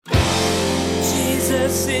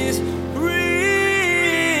Jesus is real.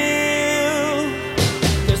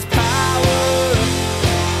 There's power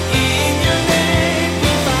in your name. We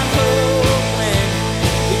find hope when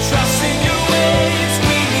we trust in your ways.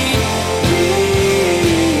 We need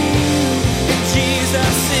real.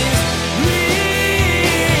 Jesus is real.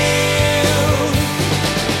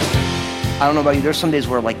 I don't know about you, there's some days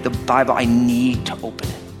where like the Bible, I need to open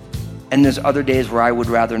it. And there's other days where I would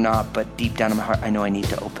rather not, but deep down in my heart, I know I need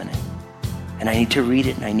to open it. And I need to read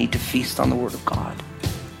it, and I need to feast on the Word of God.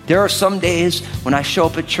 There are some days when I show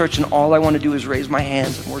up at church and all I want to do is raise my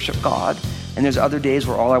hands and worship God. And there's other days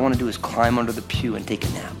where all I want to do is climb under the pew and take a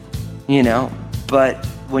nap, you know? But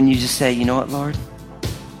when you just say, you know what, Lord?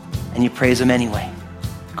 And you praise Him anyway.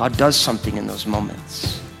 God does something in those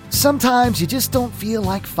moments. Sometimes you just don't feel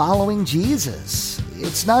like following Jesus.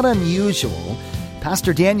 It's not unusual.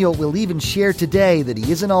 Pastor Daniel will even share today that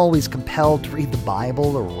he isn't always compelled to read the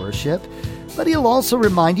Bible or worship, but he'll also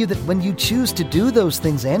remind you that when you choose to do those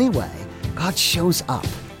things anyway, God shows up.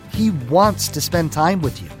 He wants to spend time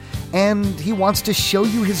with you, and He wants to show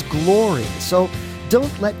you His glory. So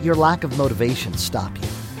don't let your lack of motivation stop you.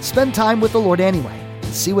 Spend time with the Lord anyway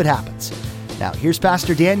and see what happens. Now, here's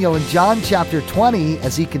Pastor Daniel in John chapter 20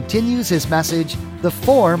 as he continues his message, The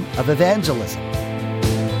Form of Evangelism.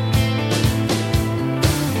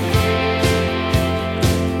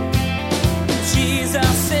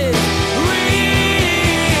 Jesus is real.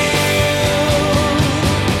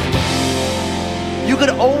 You could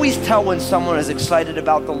always tell when someone is excited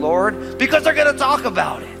about the Lord because they're going to talk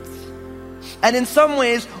about it. And in some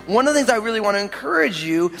ways, one of the things I really want to encourage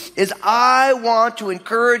you is I want to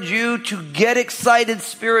encourage you to get excited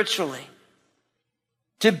spiritually.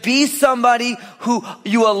 To be somebody who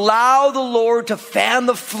you allow the Lord to fan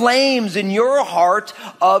the flames in your heart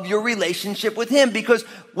of your relationship with Him. Because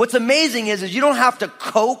what's amazing is you don't have to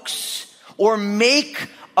coax or make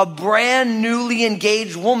a brand newly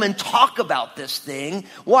engaged woman talk about this thing.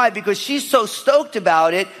 Why? Because she's so stoked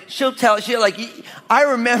about it. I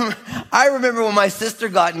remember when my sister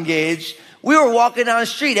got engaged, we were walking down the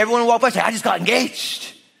street. Everyone walked by and said, I just got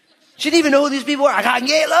engaged. She didn't even know who these people were. I got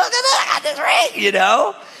engaged. Look at that. I got this ring, you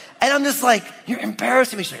know? And I'm just like, you're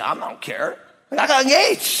embarrassing me. She's like, I don't care. Like, I got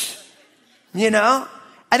engaged, you know?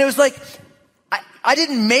 And it was like, I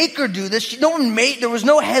didn't make her do this. There was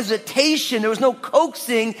no hesitation. There was no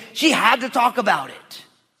coaxing. She had to talk about it.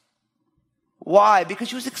 Why? Because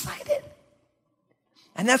she was excited.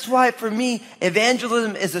 And that's why, for me,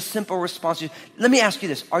 evangelism is a simple response. Let me ask you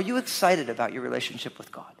this. Are you excited about your relationship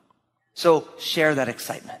with God? So share that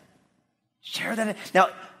excitement. Share that. Now,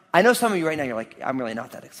 I know some of you right now, you're like, I'm really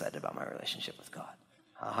not that excited about my relationship with God.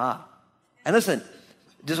 Aha. And listen,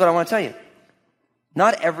 this is what I want to tell you.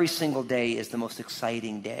 Not every single day is the most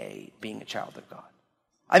exciting day being a child of God.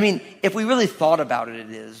 I mean, if we really thought about it, it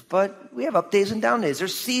is. But we have up days and down days.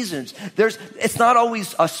 There's seasons. It's not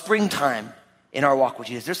always a springtime in our walk with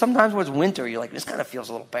Jesus. There's sometimes when it's winter, you're like, this kind of feels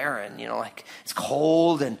a little barren, you know, like it's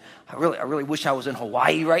cold and I really wish I was in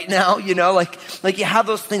Hawaii right now, you know, like you have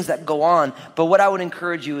those things that go on. But what I would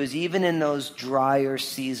encourage you is even in those drier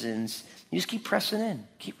seasons, you just keep pressing in,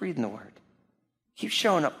 keep reading the Word, keep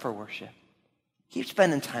showing up for worship, keep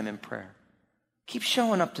spending time in prayer, keep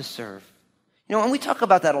showing up to serve. You know, and we talk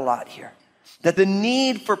about that a lot here. That the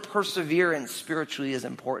need for perseverance spiritually is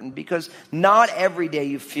important because not every day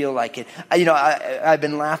you feel like it. I've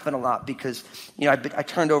been laughing a lot because, I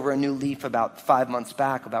turned over a new leaf about 5 months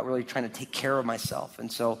back about really trying to take care of myself.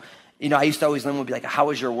 And so, I used to always, Lynn would be like, how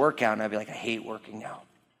was your workout? And I'd be like, I hate working out.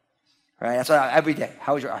 Right? That's why every day,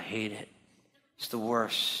 I hate it. It's the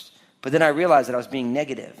worst. But then I realized that I was being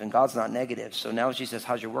negative and God's not negative. So now she says,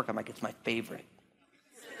 how's your workout? I'm like, it's my favorite.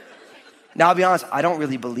 Now, I'll be honest, I don't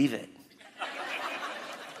really believe it.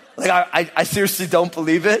 Like, I seriously don't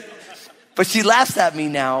believe it. But she laughs at me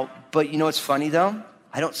now. But you know what's funny, though?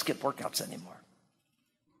 I don't skip workouts anymore.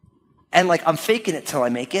 And, I'm faking it till I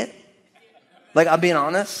make it. I'm being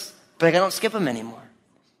honest. But, I don't skip them anymore.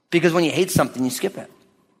 Because when you hate something, you skip it.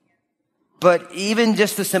 But even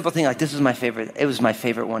just the simple thing, this is my favorite. It was my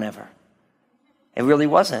favorite one ever. It really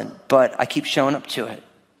wasn't. But I keep showing up to it.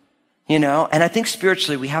 And I think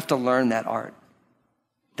spiritually, we have to learn that art.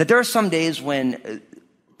 That there are some days when...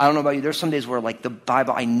 I don't know about you, there's some days where the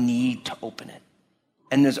Bible, I need to open it.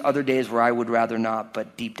 And there's other days where I would rather not,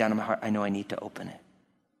 but deep down in my heart, I know I need to open it.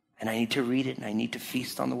 And I need to read it, and I need to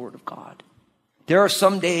feast on the Word of God. There are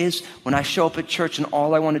some days when I show up at church and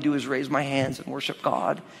all I want to do is raise my hands and worship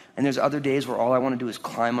God. And there's other days where all I want to do is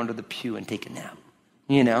climb under the pew and take a nap.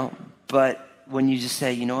 But when you just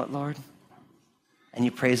say, you know what, Lord? And you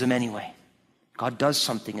praise Him anyway. God does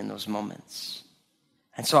something in those moments.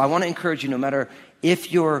 And so I want to encourage you, no matter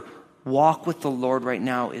if your walk with the Lord right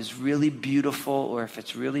now is really beautiful or if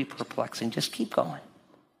it's really perplexing, just keep going.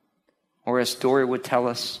 Or as Dory would tell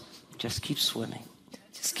us, just keep swimming.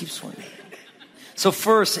 Just keep swimming. So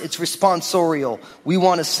first, it's responsorial. We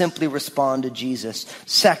want to simply respond to Jesus.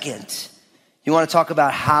 Second, you want to talk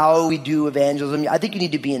about how we do evangelism. I think you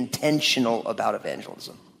need to be intentional about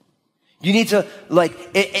evangelism. You need to,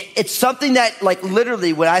 it's something that,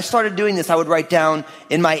 literally, when I started doing this, I would write down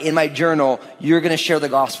in my journal, you're going to share the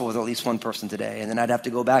gospel with at least one person today. And then I'd have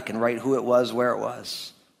to go back and write who it was, where it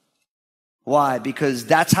was. Why? Because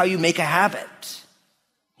that's how you make a habit.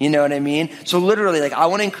 You know what I mean? So literally, I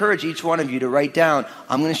want to encourage each one of you to write down,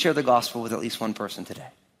 I'm going to share the gospel with at least one person today.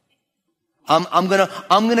 I'm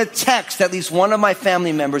gonna text at least one of my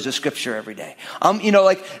family members of scripture every day.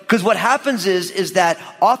 Cause what happens is that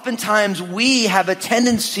oftentimes we have a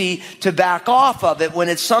tendency to back off of it when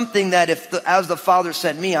it's something that as the Father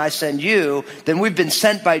sent me, I send you, then we've been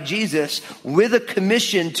sent by Jesus with a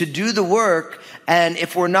commission to do the work. And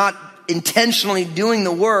if we're not intentionally doing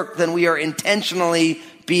the work, then we are intentionally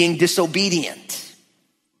being disobedient.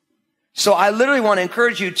 So I literally want to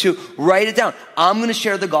encourage you to write it down. I'm going to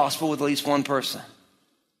share the gospel with at least one person.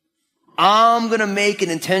 I'm going to make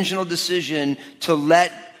an intentional decision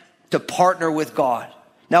to partner with God.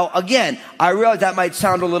 Now, again, I realize that might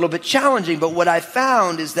sound a little bit challenging, but what I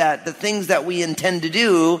found is that the things that we intend to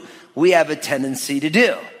do, we have a tendency to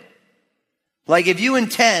do. Like if you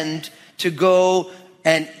intend to go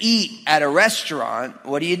and eat at a restaurant,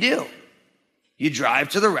 what do? You drive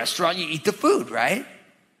to the restaurant, you eat the food, right?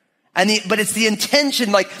 But it's the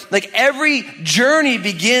intention, like every journey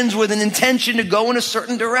begins with an intention to go in a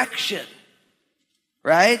certain direction,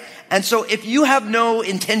 right? And so if you have no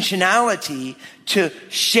intentionality to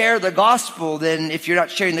share the gospel, then if you're not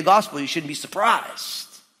sharing the gospel, you shouldn't be surprised,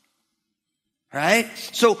 right?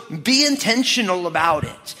 So be intentional about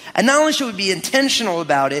it. And not only should we be intentional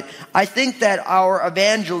about it, I think that our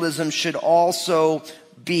evangelism should also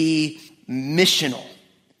be missional.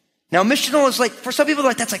 Now, missional is for some people,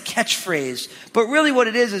 that's a catchphrase. But really what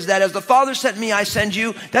it is that as the Father sent me, I send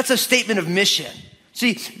you. That's a statement of mission.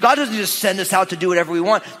 See, God doesn't just send us out to do whatever we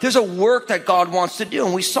want. There's a work that God wants to do.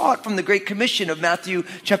 And we saw it from the Great Commission of Matthew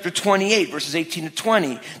chapter 28, verses 18 to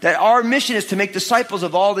 20. That our mission is to make disciples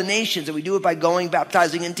of all the nations. And we do it by going,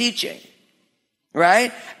 baptizing, and teaching.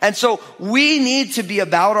 Right? And so we need to be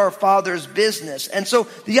about our Father's business. And so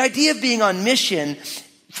the idea of being on mission,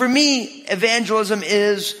 for me, evangelism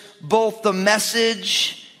is both the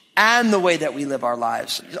message and the way that we live our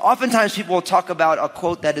lives. Oftentimes people will talk about a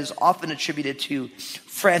quote that is often attributed to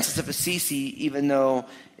Francis of Assisi, even though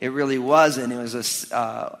it really wasn't. It was a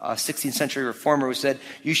 16th century reformer who said,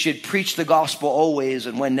 you should preach the gospel always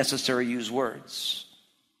and when necessary use words.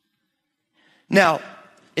 Now,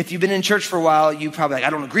 if you've been in church for a while, you probably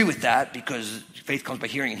I don't agree with that because faith comes by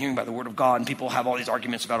hearing and hearing by the word of God, and people have all these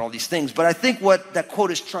arguments about all these things. But I think what that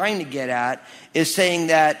quote is trying to get at is saying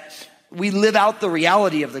that we live out the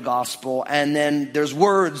reality of the gospel, and then there's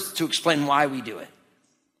words to explain why we do it.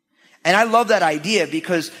 And I love that idea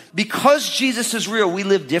because Jesus is real, we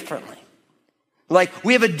live differently.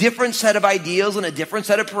 We have a different set of ideals and a different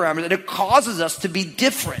set of parameters, and it causes us to be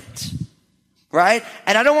different. Right?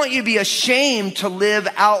 And I don't want you to be ashamed to live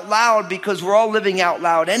out loud because we're all living out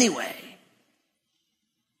loud anyway.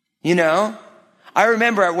 You know? I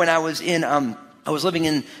remember when I was I was living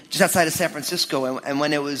in just outside of San Francisco, and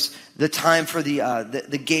when it was the time for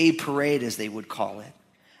the gay parade, as they would call it.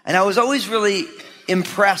 And I was always really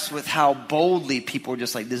impressed with how boldly people were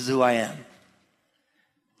just like, this is who I am.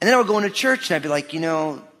 And then I would go into church and I'd be like, a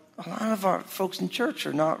lot of our folks in church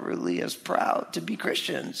are not really as proud to be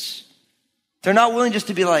Christians. They're not willing just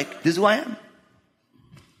to be like, this is who I am.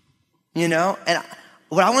 And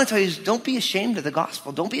what I want to tell you is don't be ashamed of the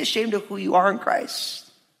gospel. Don't be ashamed of who you are in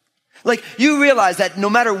Christ. You realize that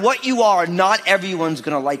no matter what you are, not everyone's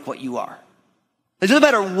going to like what you are. It doesn't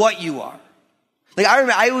matter what you are.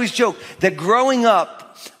 I always joke that growing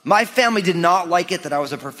up, my family did not like it that I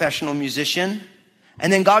was a professional musician.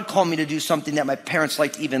 And then God called me to do something that my parents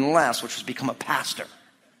liked even less, which was become a pastor.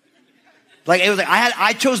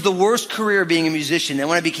 I chose the worst career being a musician. And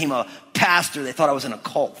when I became a pastor, they thought I was in a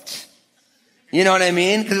cult. You know what I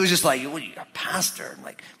mean? Because it was just like, well, you're a pastor. I'm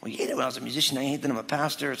like, well, you hate it when I was a musician. I hate that I'm a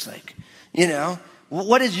pastor. It's like, you're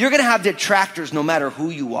going to have detractors no matter who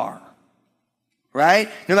you are. right?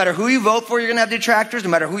 No matter who you vote for, you're going to have detractors. No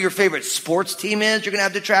matter who your favorite sports team is, you're going to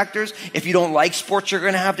have detractors. If you don't like sports, you're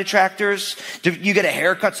going to have detractors. You get a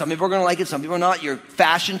haircut, some people are going to like it, some people are not. Your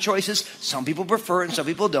fashion choices, some people prefer it and some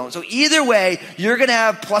people don't. So either way, you're going to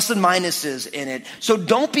have plus and minuses in it. So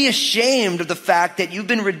don't be ashamed of the fact that you've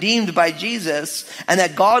been redeemed by Jesus and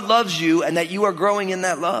that God loves you and that you are growing in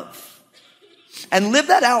that love. And live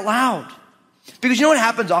that out loud. Because you know what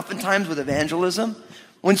happens oftentimes with evangelism?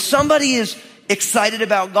 When somebody is excited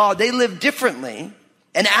about God, they live differently.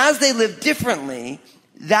 And as they live differently,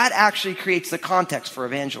 that actually creates the context for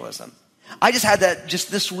evangelism. I just had that just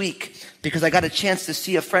this week because I got a chance to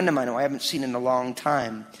see a friend of mine who I haven't seen in a long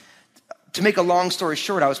time. To make a long story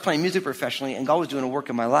short, I was playing music professionally and God was doing a work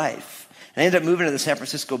in my life. And I ended up moving to the San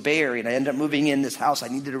Francisco Bay Area and I ended up moving in this house. I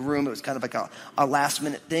needed a room. It was kind of like a last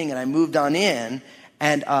minute thing. And I moved on in.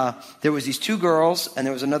 And there was these 2 girls, and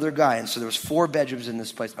there was another guy. And so there was 4 bedrooms in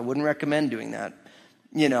this place. I wouldn't recommend doing that,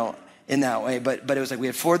 in that way. But it was like we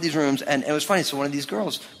had 4 of these rooms, and it was funny. So one of these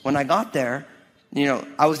girls, when I got there,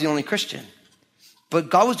 I was the only Christian. But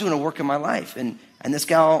God was doing a work in my life. And this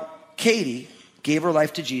gal, Katie, gave her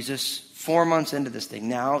life to Jesus 4 months into this thing.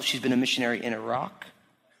 Now she's been a missionary in Iraq.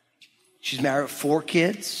 She's married with 4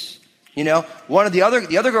 kids. One of the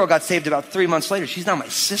other girl got saved about 3 months later. She's now my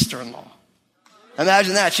sister-in-law.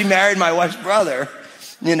 Imagine that. She married my wife's brother,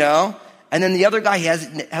 And then the other guy,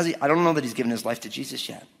 I don't know that he's given his life to Jesus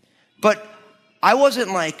yet. But I was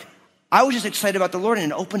just excited about the Lord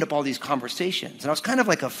and it opened up all these conversations. And I was kind of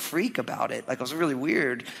like a freak about it. Like I was really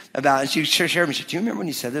weird about it. And she shared me, she said, do you remember when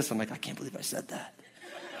you said this? I'm like, I can't believe I said that.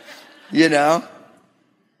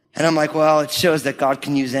 And I'm like, well, it shows that God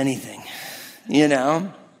can use anything,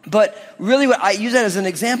 But really I use that as an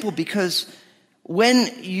example because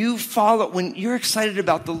when you're excited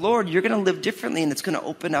about the Lord, you're going to live differently and it's going to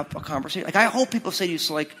open up a conversation. Like I hope people say to you,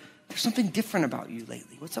 so like, there's something different about you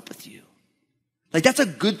lately. What's up with you? Like that's a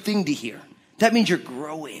good thing to hear. That means you're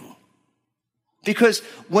growing. Because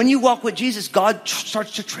when you walk with Jesus, God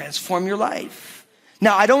starts to transform your life.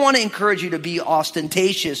 Now, I don't want to encourage you to be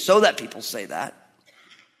ostentatious so that people say that.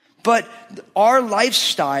 But our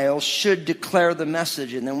lifestyle should declare the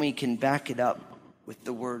message and then we can back it up with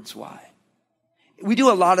the words why. We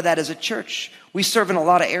do a lot of that as a church. We serve in a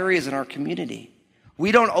lot of areas in our community.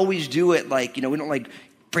 We don't always do it like, we don't like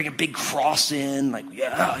bring a big cross in, like,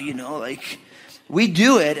 we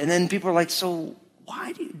do it. And then people are like, so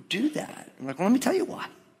why do you do that? I'm like, well, let me tell you why.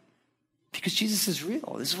 Because Jesus is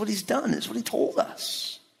real. This is what he's done. This is what he told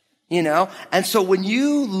us, And so when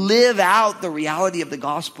you live out the reality of the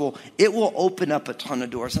gospel, it will open up a ton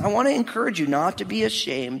of doors. And I want to encourage you not to be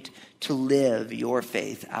ashamed to live your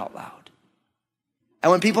faith out loud. And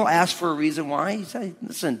when people ask for a reason why, you say,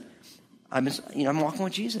 listen, I'm walking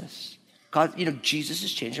with Jesus. God, Jesus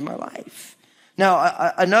is changing my life.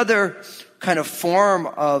 Now, another kind of form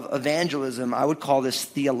of evangelism, I would call this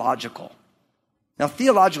theological. Now,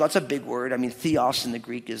 theological, that's a big word. I mean, theos in the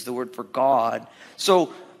Greek is the word for God.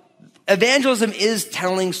 So evangelism is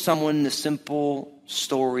telling someone the simple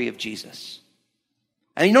story of Jesus.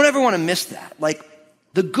 And you don't ever want to miss that. Like,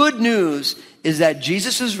 the good news is that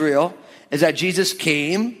Jesus is real. Is that Jesus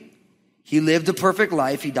came, he lived a perfect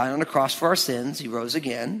life, he died on the cross for our sins, he rose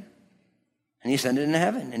again, and he ascended into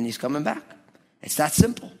heaven, and he's coming back. It's that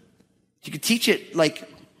simple. You can teach it like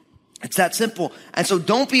it's that simple. And so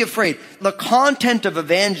don't be afraid. The content of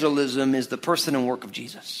evangelism is the person and work of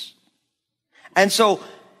Jesus. And so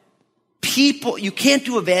you can't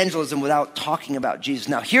do evangelism without talking about Jesus.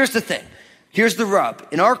 Now, here's the thing. Here's the rub.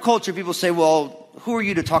 In our culture, people say, well, who are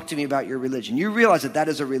you to talk to me about your religion? You realize that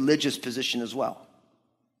is a religious position as well.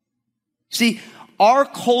 See, our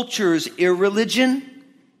culture's irreligion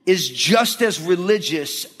is just as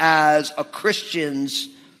religious as a Christian's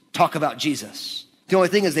talk about Jesus. The only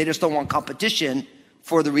thing is they just don't want competition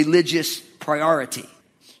for the religious priority.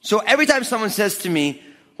 So every time someone says to me,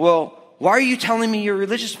 well, why are you telling me your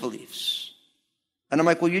religious beliefs? And I'm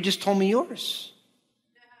like, well, you just told me yours.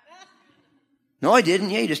 No, I didn't.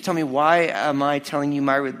 Yeah, you just tell me, why am I telling you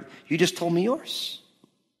you just told me yours.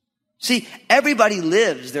 See, everybody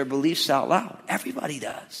lives their beliefs out loud. Everybody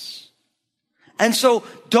does. And so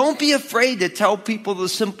don't be afraid to tell people the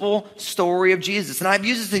simple story of Jesus. And I've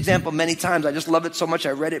used this example many times. I just love it so much.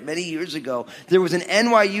 I read it many years ago. There was an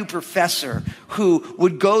NYU professor who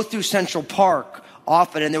would go through Central Park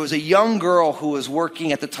often. And there was a young girl who was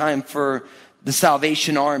working at the time for the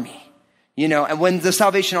Salvation Army. And when the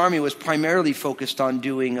Salvation Army was primarily focused on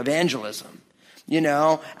doing evangelism.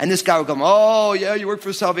 And this guy would come, oh, yeah, you work for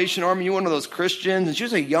the Salvation Army, you one of those Christians. And she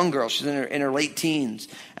was a young girl, she's in her late teens.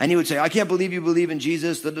 And he would say, I can't believe you believe in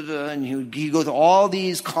Jesus, da, da, da. And he'd go through all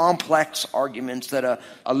these complex arguments that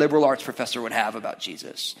a liberal arts professor would have about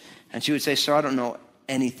Jesus. And she would say, sir, I don't know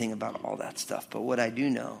anything about all that stuff, but what I do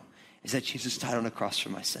know is that Jesus died on the cross for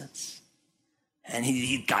my sins. And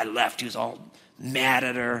he guy left, he was all mad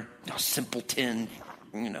at her, simpleton,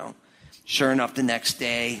 Sure enough, the next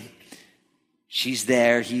day, she's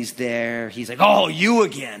there, he's there. He's like, oh, you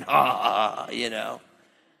again,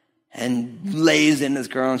 and lays in this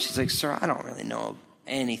girl. And she's like, sir, I don't really know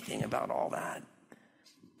anything about all that.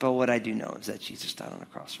 But what I do know is that Jesus died on the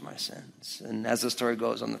cross for my sins. And as the story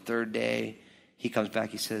goes, on the third day, he comes back,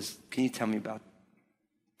 he says, can you tell me about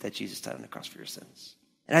that Jesus died on the cross for your sins?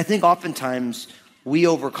 And I think oftentimes we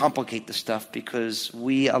overcomplicate the stuff because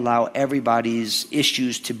we allow everybody's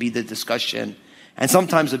issues to be the discussion. And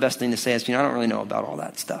sometimes the best thing to say is, I don't really know about all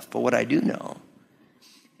that stuff. But what I do know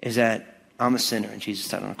is that I'm a sinner and Jesus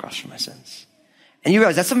died on the cross for my sins. And you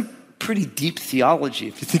realize that's some pretty deep theology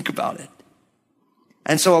if you think about it.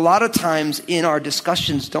 And so a lot of times in our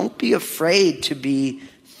discussions, don't be afraid to be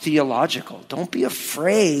theological. Don't be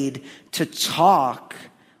afraid to talk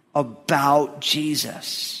about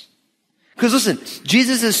Jesus. Because listen,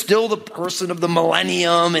 Jesus is still the person of the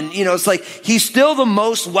millennium. And, it's like he's still the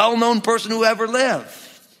most well-known person who ever lived.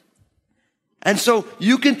 And so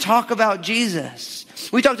you can talk about Jesus.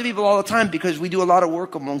 We talk to people all the time because we do a lot of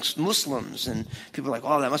work amongst Muslims. And people are like,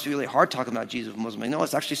 oh, that must be really hard talking about Jesus with Muslims. Like, no,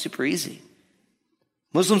 it's actually super easy.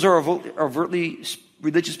 Muslims are overtly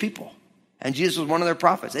religious people. And Jesus was one of their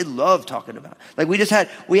prophets. They love talking about it. Like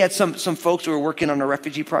we had some folks who were working on a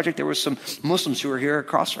refugee project. There were some Muslims who were here at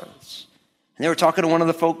Crossroads. And they were talking to one of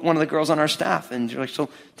the girls on our staff. And they're like, so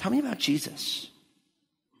tell me about Jesus.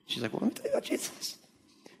 She's like, well, let me tell you about Jesus.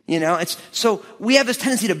 So we have this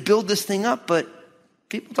tendency to build this thing up, but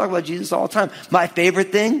people talk about Jesus all the time. My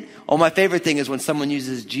favorite thing is when someone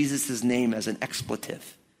uses Jesus' name as an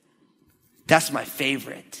expletive. That's my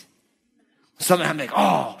favorite. I'm like,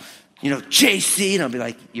 oh, JC. And I'll be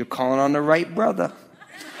like, you're calling on the right brother.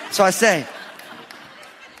 So I say,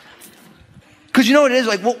 because you know what it is?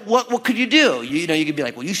 Like, what could you do? You could be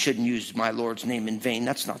like, well, you shouldn't use my Lord's name in vain.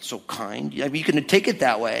 That's not so kind. I mean, you can take it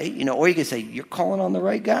that way, or you can say, you're calling on the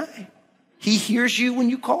right guy. He hears you when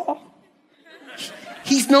you call.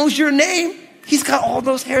 He knows your name. He's got all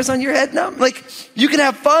those hairs on your head now. Like, you can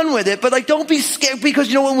have fun with it, but don't be scared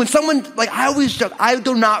because, when someone, I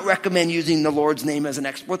do not recommend using the Lord's name as an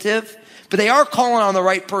expletive, but they are calling on the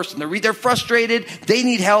right person. They're frustrated. They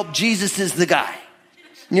need help. Jesus is the guy.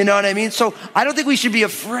 You know what I mean? So I don't think we should be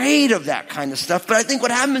afraid of that kind of stuff. But I think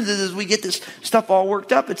what happens is we get this stuff all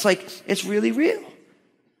worked up. It's like, it's really real.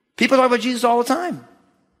 People talk about Jesus all the time.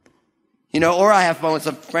 Or I have fun with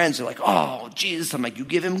some friends who are like, oh, Jesus. I'm like, you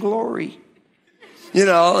give him glory. And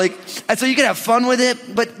so you can have fun with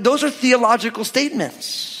it. But those are theological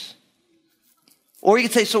statements. Or you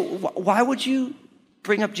could say, so why would you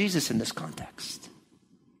bring up Jesus in this context?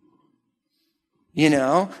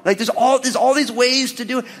 There's all these ways to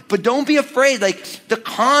do it, but don't be afraid. The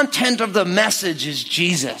content of the message is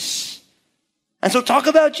Jesus. And so talk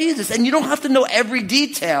about Jesus, and you don't have to know every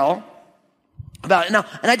detail about it. Now,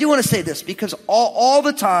 and I do want to say this because all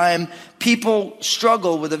the time people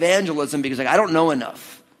struggle with evangelism because I don't know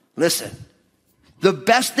enough. Listen, the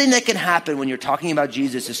best thing that can happen when you're talking about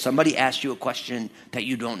Jesus is somebody asks you a question that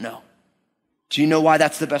you don't know. Do you know why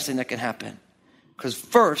that's the best thing that can happen? Because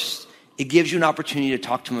first, it gives you an opportunity to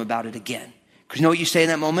talk to him about it again. Because you know what you say in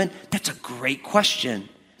that moment? That's a great question.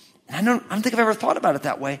 And I don't think I've ever thought about it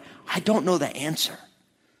that way. I don't know the answer.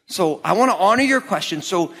 So I want to honor your question.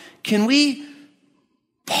 So can we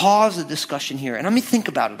pause the discussion here and let me think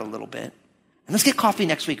about it a little bit. And let's get coffee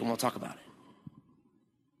next week and we'll talk about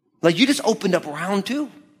it. You just opened up round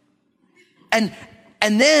 2. And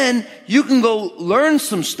then you can go learn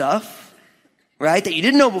some stuff, right, that you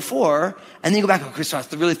didn't know before, and then you go back, oh, Chris, I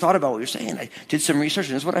really thought about what you're saying. I did some research,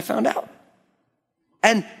 and this is what I found out.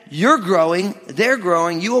 And you're growing, they're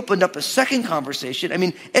growing, you opened up a second conversation. I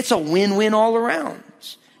mean, it's a win-win all around.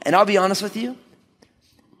 And I'll be honest with you,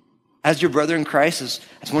 as your brother in Christ,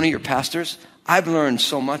 as one of your pastors, I've learned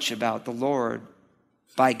so much about the Lord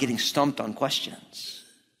by getting stumped on questions.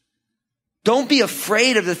 Don't be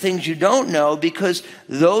afraid of the things you don't know because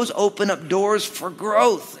those open up doors for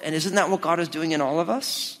growth. And isn't that what God is doing in all of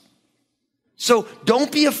us? So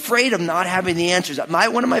don't be afraid of not having the answers.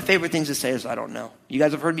 One of my favorite things to say is, I don't know. You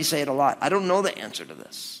guys have heard me say it a lot. I don't know the answer to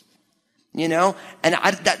this. And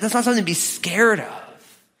that's not something to be scared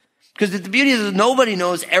of. Because the beauty is nobody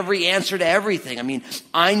knows every answer to everything. I mean,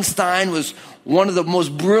 Einstein was one of the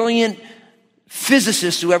most brilliant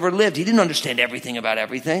physicists who ever lived. He didn't understand everything about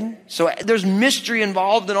everything. So there's mystery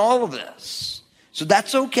involved in all of this. So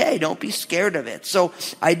that's okay. Don't be scared of it. So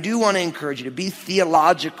I do want to encourage you to be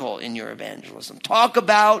theological in your evangelism. Talk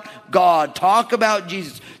about God. Talk about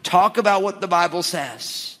Jesus. Talk about what the Bible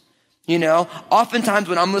says. You know, oftentimes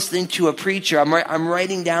when I'm listening to a preacher, I'm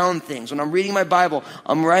writing down things. When I'm reading my Bible,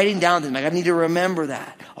 I'm writing down things. Like, I need to remember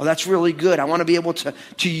that. Oh, that's really good. I want to be able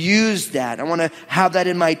to use that. I want to have that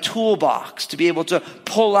in my toolbox to be able to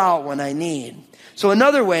pull out when I need. So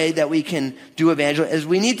another way that we can do evangelism is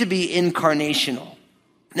we need to be incarnational.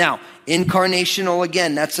 Now, incarnational,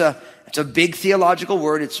 again, that's a big theological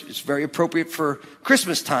word. It's very appropriate for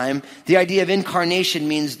Christmas time. The idea of incarnation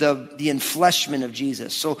means the enfleshment of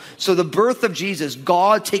Jesus. So the birth of Jesus,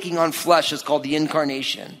 God taking on flesh, is called the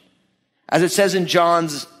incarnation. As it says in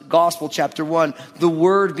John's Gospel, chapter 1, the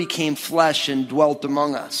Word became flesh and dwelt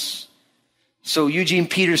among us. So Eugene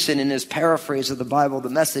Peterson, in his paraphrase of the Bible, the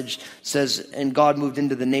Message, says, and God moved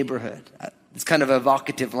into the neighborhood. It's kind of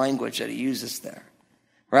evocative language that he uses there,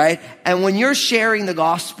 right? And when you're sharing the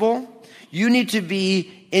gospel, you need to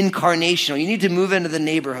be incarnational. You need to move into the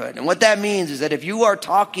neighborhood. And what that means is that if you are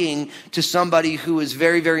talking to somebody who is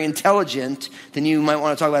very, very intelligent, then you might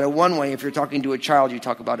want to talk about it one way. If you're talking to a child, you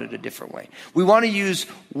talk about it a different way. We want to use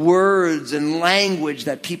words and language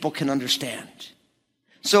that people can understand.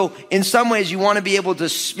 So in some ways, you want to be able to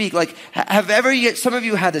speak. Like, some of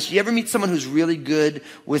you had this. You ever meet someone who's really good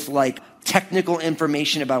with like technical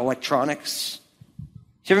information about electronics?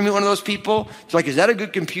 You ever meet one of those people? It's like, is that a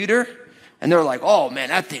good computer? And they're like, oh man,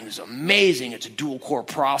 that thing is amazing. It's a dual core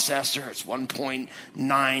processor. It's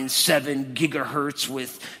 1.97 gigahertz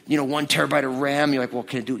with, 1 terabyte of RAM. You're like, well,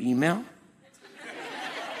 can it do email?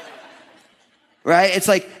 Right? It's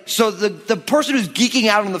like, so the person who's geeking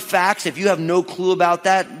out on the facts, if you have no clue about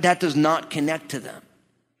that, that does not connect to them.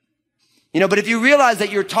 But if you realize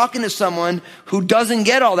that you're talking to someone who doesn't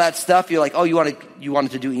get all that stuff, you're like, oh, you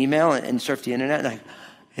wanted to do email and surf the internet? Like,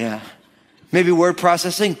 yeah. Maybe word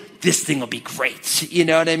processing? This thing will be great. You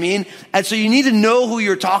know what I mean? And so you need to know who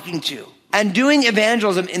you're talking to. And doing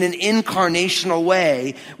evangelism in an incarnational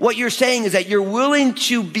way, what you're saying is that you're willing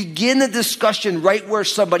to begin the discussion right where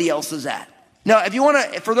somebody else is at. Now, if you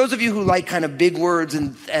want to, for those of you who like kind of big words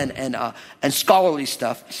and scholarly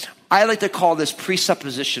stuff, I like to call this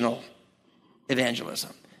presuppositional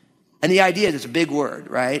evangelism. And the idea is, it's a big word,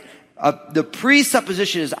 right? The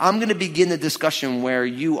presupposition is, I'm going to begin the discussion where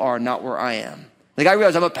you are, not where I am. Like, I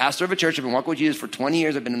realize I'm a pastor of a church. I've been walking with Jesus for 20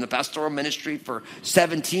 years. I've been in the pastoral ministry for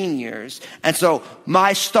 17 years. And so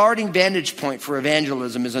my starting vantage point for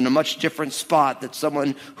evangelism is in a much different spot that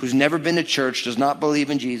someone who's never been to church, does not believe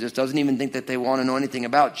in Jesus, doesn't even think that they want to know anything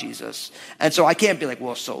about Jesus. And so I can't be like,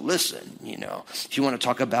 well, so listen, if you want to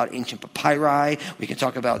talk about ancient papyri, we can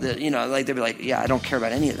talk about this, like they'd be like, yeah, I don't care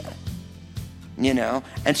about any of that.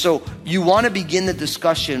 And so you want to begin the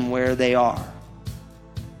discussion where they are.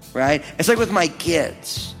 Right? It's like with my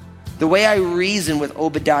kids. The way I reason with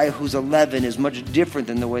Obadiah, who's 11, is much different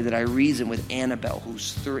than the way that I reason with Annabelle,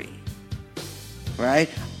 who's 3. Right?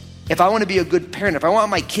 If I want to be a good parent, if I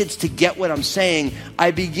want my kids to get what I'm saying,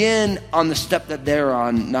 I begin on the step that they're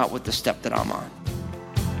on, not with the step that I'm on.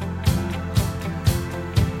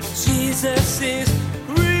 Jesus is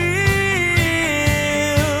real.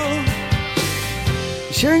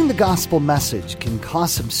 Sharing the gospel message can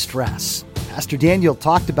cause some stress. Pastor Daniel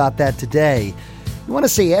talked about that today. You want to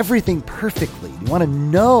say everything perfectly. You want to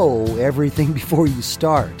know everything before you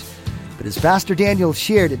start. But as Pastor Daniel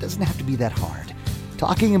shared, it doesn't have to be that hard.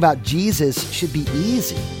 Talking about Jesus should be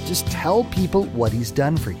easy. Just tell people what he's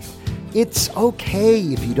done for you. It's okay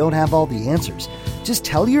if you don't have all the answers. Just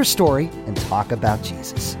tell your story and talk about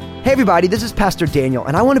Jesus. Hey everybody, this is Pastor Daniel,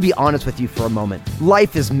 and I want to be honest with you for a moment.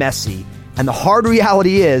 Life is messy. And the hard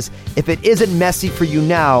reality is, if it isn't messy for you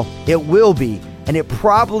now, it will be, and it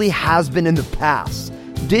probably has been in the past.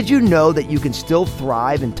 Did you know that you can still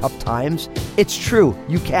thrive in tough times? It's true,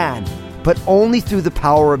 you can, but only through the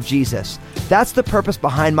power of Jesus. That's the purpose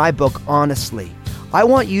behind my book, Honestly. I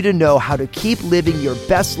want you to know how to keep living your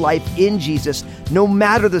best life in Jesus, no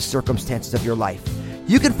matter the circumstances of your life.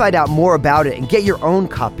 You can find out more about it and get your own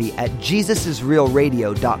copy at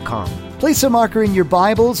JesusIsRealRadio.com. Place a marker in your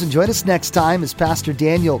Bibles and join us next time as Pastor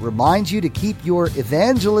Daniel reminds you to keep your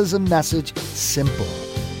evangelism message simple.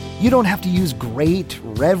 You don't have to use great,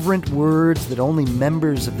 reverent words that only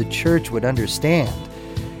members of the church would understand.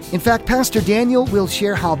 In fact, Pastor Daniel will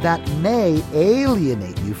share how that may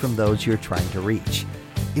alienate you from those you're trying to reach.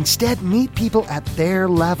 Instead, meet people at their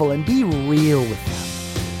level and be real with them.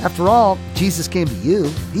 After all, Jesus came to you.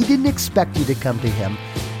 He didn't expect you to come to him.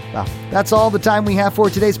 Well, that's all the time we have for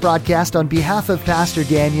today's broadcast. On behalf of Pastor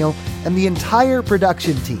Daniel and the entire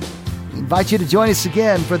production team, we invite you to join us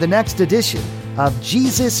again for the next edition of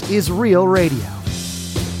Jesus is Real Radio.